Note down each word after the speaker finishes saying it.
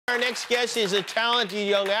next guest is a talented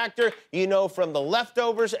young actor you know from The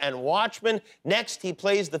Leftovers and Watchmen. Next, he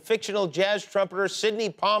plays the fictional jazz trumpeter Sidney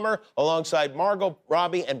Palmer alongside Margot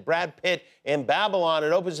Robbie and Brad Pitt in Babylon.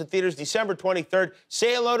 It opens in theaters December 23rd.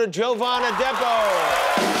 Say hello to Jovan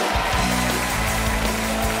Adepo.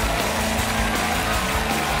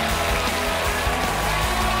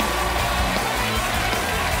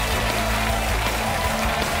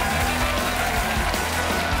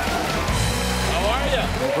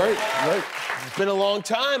 Great. It's been a long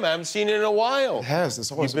time. I haven't seen it in a while. It has.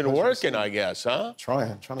 It's always You've been working, I guess, huh?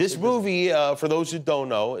 Trying. This movie, for those who don't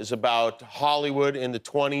know, is about Hollywood in the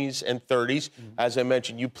 20s and 30s. As I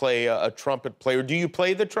mentioned, you play a trumpet player. Do you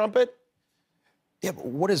play the trumpet? Yeah, but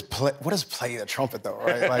what is play the trumpet though,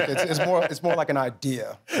 right? Like it's more like an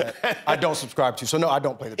idea that I don't subscribe to. So no, I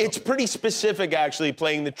don't play the trumpet. It's pretty specific, actually,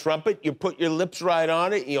 playing the trumpet. You put your lips right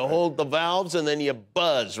on it, you hold the valves, and then you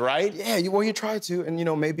buzz, right? Yeah, you try to,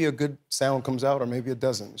 and maybe a good sound comes out, or maybe it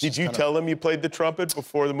doesn't. Did you tell them you played the trumpet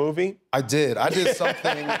before the movie? I did. I did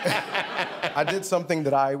something. I did something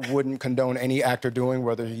that I wouldn't condone any actor doing,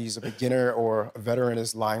 whether he's a beginner or a veteran,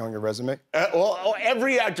 is lying on your resume. Well,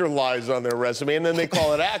 every actor lies on their resume, and then they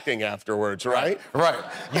call it acting afterwards, right? Right.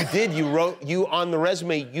 You did. You on the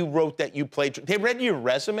resume, you wrote that you played. They read your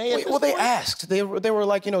resume. Well, they asked. They were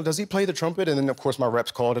like, does he play the trumpet? And then of course my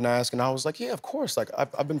reps called and asked, and I was like, yeah, of course. Like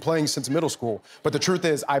I've been playing since middle school. But the truth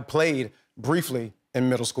is, I played briefly in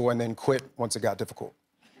middle school and then quit once it got difficult.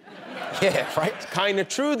 Yeah, right? It's kind of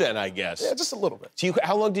true then, I guess. Yeah, just a little bit. So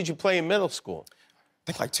how long did you play in middle school? I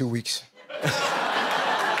think like 2 weeks.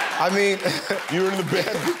 I mean... You were in the band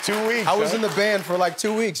for 2 weeks, I was in the band for like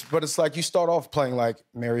 2 weeks, but it's like you start off playing like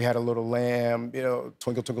Mary Had a Little Lamb,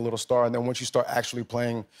 Twinkle Twinkle Little Star, and then once you start actually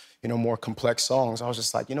playing, more complex songs, I was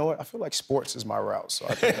just like, you know what? I feel like sports is my route, so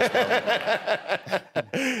I think that's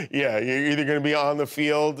my Yeah, you're either going to be on the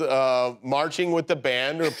field marching with the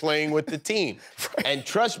band or playing with the team. Right. And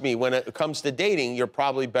trust me, when it comes to dating, you're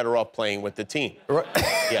probably better off playing with the team. Right.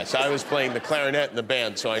 Yes, I was playing the clarinet in the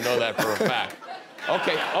band, so I know that for a fact.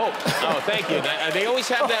 Okay. Oh, thank you. They always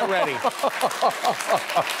have that ready.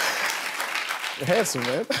 You're handsome,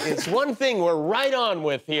 man. It's one thing we're right on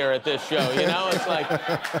with here at this show, It's like...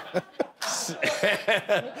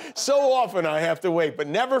 So often I have to wait, but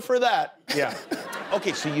never for that. Yeah.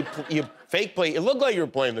 Okay, so you fake play. It looked like you were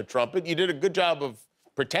playing the trumpet. You did a good job of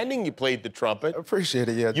pretending you played the trumpet. I appreciate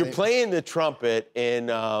it, yeah. You're playing the trumpet, and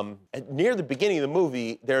near the beginning of the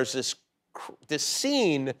movie, there's this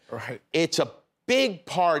scene. Right. It's a big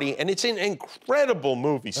party, and it's an incredible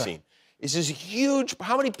movie scene. It's this huge...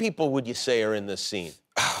 How many people would you say are in this scene?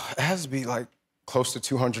 It has to be like close to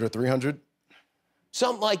 200 or 300.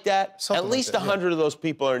 Something like that. At least 100 of those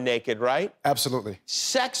people are naked, right? Absolutely.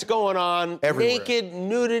 Sex going on, everywhere. Naked,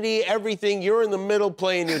 nudity, everything. You're in the middle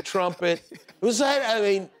playing your trumpet. Was that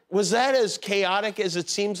as chaotic as it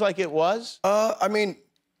seems like it was? I mean,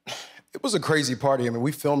 it was a crazy party. I mean,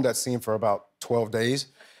 we filmed that scene for about 12 days.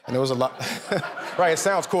 And there was a lot, right, it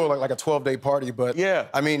sounds cool, like a 12-day party, but yeah.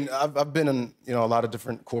 I mean, I've been in, a lot of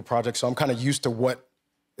different cool projects, so I'm kind of used to what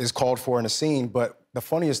is called for in a scene, but the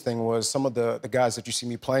funniest thing was some of the guys that you see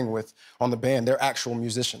me playing with on the band, they're actual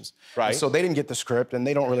musicians. Right. And so they didn't get the script, and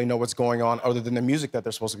they don't really know what's going on other than the music that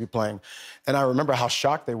they're supposed to be playing. And I remember how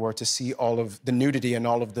shocked they were to see all of the nudity and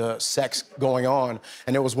all of the sex going on,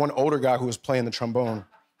 and there was one older guy who was playing the trombone,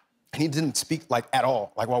 and he didn't speak, at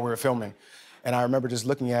all, while we were filming. And I remember just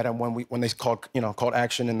looking at him when they called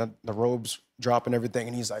action and the robes drop and everything,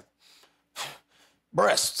 and he's like,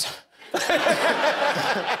 breasts. Like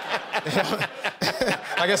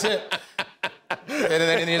I said. And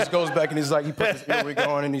then he just goes back and he's like, he puts his earwig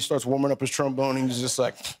on and he starts warming up his trombone and he's just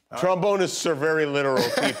like... Trombonists are very literal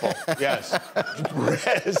people, yes.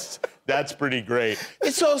 Breasts, that's pretty great.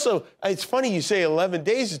 It's funny you say 11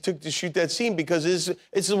 days it took to shoot that scene because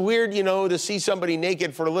it's weird, to see somebody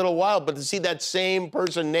naked for a little while, but to see that same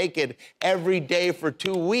person naked every day for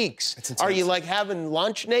 2 weeks. It's intense. Are you having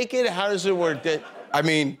lunch naked? How does it work? I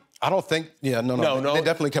mean... I don't think, no. They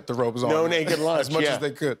definitely kept the robes on. No naked lunch, as much as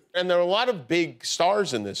they could. And there are a lot of big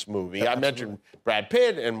stars in this movie. Yeah, I mentioned Brad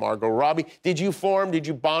Pitt and Margot Robbie. Did you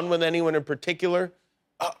bond with anyone in particular?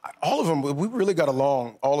 All of them, we really got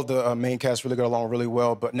along. All of the main cast really got along really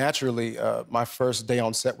well. But naturally, my first day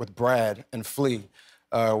on set with Brad and Flea,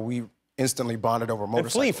 we instantly bonded over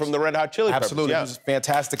motorcycles. And Flea from the Red Hot Chili Peppers. Absolutely, he was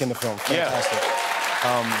fantastic in the film, fantastic.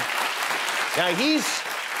 Yeah. Now,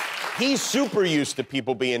 he's super used to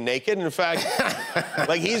people being naked. In fact,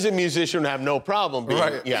 he's a musician and have no problem being...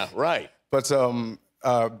 Right. Yeah, right. But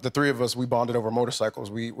the three of us, we bonded over motorcycles.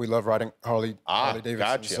 We love riding Harley Davidson.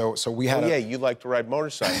 Gotcha. So we had. Yeah, you like to ride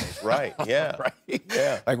motorcycles, right? Yeah, right.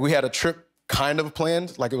 Yeah. Like we had a trip kind of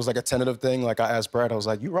planned. Like it was like a tentative thing. Like I asked Brad, I was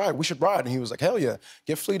like, "You ride? We should ride." And he was like, "Hell yeah,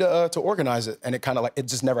 get Flea to organize it." And it kind of like it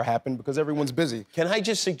just never happened because everyone's busy. Can I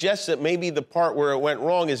just suggest that maybe the part where it went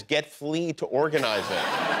wrong is get Flea to organize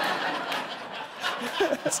it?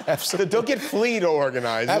 Absolutely. Don't get Flea to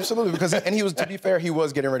organize it. Absolutely, because he was, to be fair, he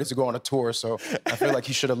was getting ready to go on a tour, so I feel like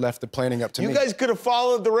he should have left the planning up to me. You guys could have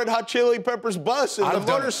followed the Red Hot Chili Peppers bus and the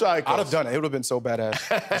motorcycle. I'd have done it. It would have been so badass,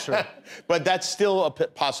 for sure. But that's still a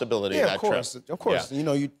possibility. Yeah, that of course. trip. Of course.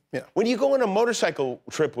 Yeah. Yeah. When you go on a motorcycle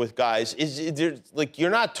trip with guys, is there, like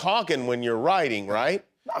you're not talking when you're riding, right?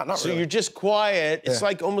 No, not so really. you're just quiet. It's Yeah.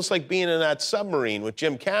 like almost like being in that submarine with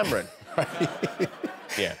Jim Cameron.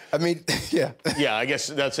 Yeah. I mean, yeah. Yeah, I guess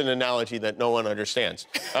that's an analogy that no one understands.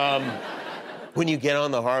 When you get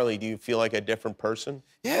on the Harley, do you feel like a different person?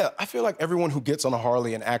 Yeah, I feel like everyone who gets on a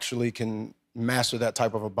Harley and actually can master that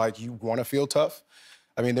type of a bike, you want to feel tough.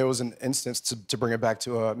 I mean, there was an instance, to bring it back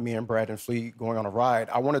to me and Brad and Flea going on a ride.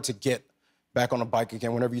 I wanted to get back on a bike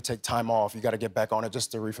again. Whenever you take time off, you got to get back on it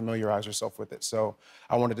just to refamiliarize yourself with it. So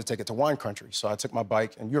I wanted to take it to wine country. So I took my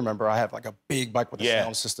bike, and you remember I have like a big bike with a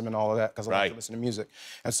sound system and all of that because I like to listen to music.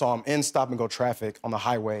 And so I'm in stop-and-go traffic on the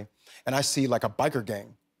highway, and I see like a biker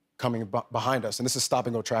gang coming behind us. And this is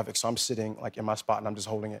stop-and-go traffic, so I'm sitting like in my spot, and I'm just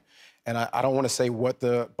holding it. And I don't want to say what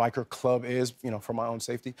the biker club is, for my own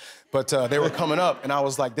safety, but they were coming up, and I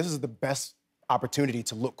was like, this is the best opportunity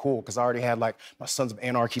to look cool because I already had like my Sons of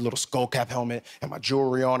Anarchy little skull cap helmet and my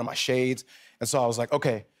jewelry on and my shades. And so I was like,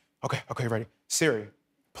 okay, ready. Siri,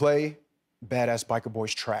 play Badass Biker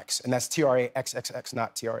Boys tracks. And that's TRAXXX,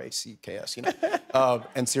 not TRACKS,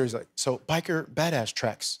 and Siri's like, so biker badass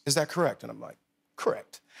tracks, is that correct? And I'm like,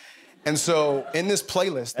 correct. And so in this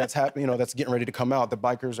playlist that's happening, that's getting ready to come out, the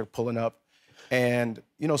bikers are pulling up. And,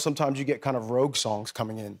 sometimes you get kind of rogue songs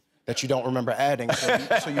coming in that you don't remember adding.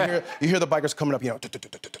 So you hear the bikers coming up, you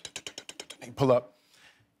pull up,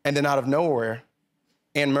 and then out of nowhere,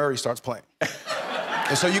 Anne Murray starts playing.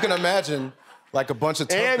 And so you can imagine like a bunch of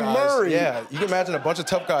tough guys. Anne Murray? Yeah, you can imagine a bunch of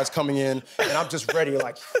tough guys coming in, and I'm just ready,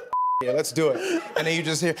 like, yeah, let's do it. And then you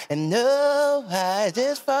just hear, and no, I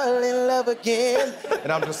just fall in love again.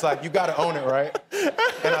 And I'm just like, you gotta own it, right?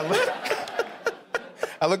 And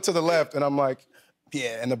I look to the left, and I'm like,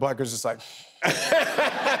 yeah, and the biker's just like, and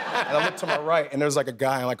I look to my right, and there's like a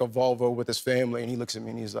guy in like a Volvo with his family, and he looks at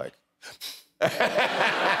me and he's like,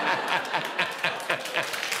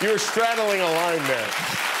 You were straddling a line there.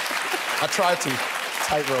 I tried to.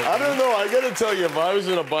 Tightrope. I don't know. I got to tell you, if I was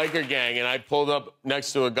in a biker gang and I pulled up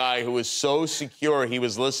next to a guy who was so secure he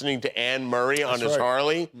was listening to Anne Murray on his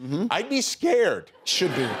Harley, I'd be scared.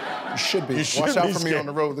 Should be. You should be. Watch out for me on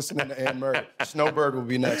the road listening to Anne Murray. Snowbird will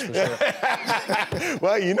be next for sure.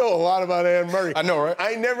 Well, you know a lot about Anne Murray. I know, right?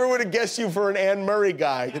 I never would have guessed you for an Anne Murray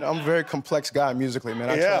guy. I'm a very complex guy musically, man.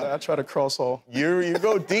 I try to cross all. You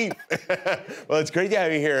go deep. Well, it's great to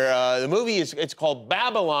have you here. The movie it's called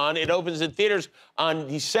Babylon. It opens in theaters on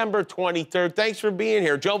December 23rd. Thanks for being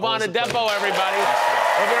here. Jovan Adepo, everybody.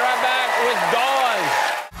 We'll be right back with Dawn.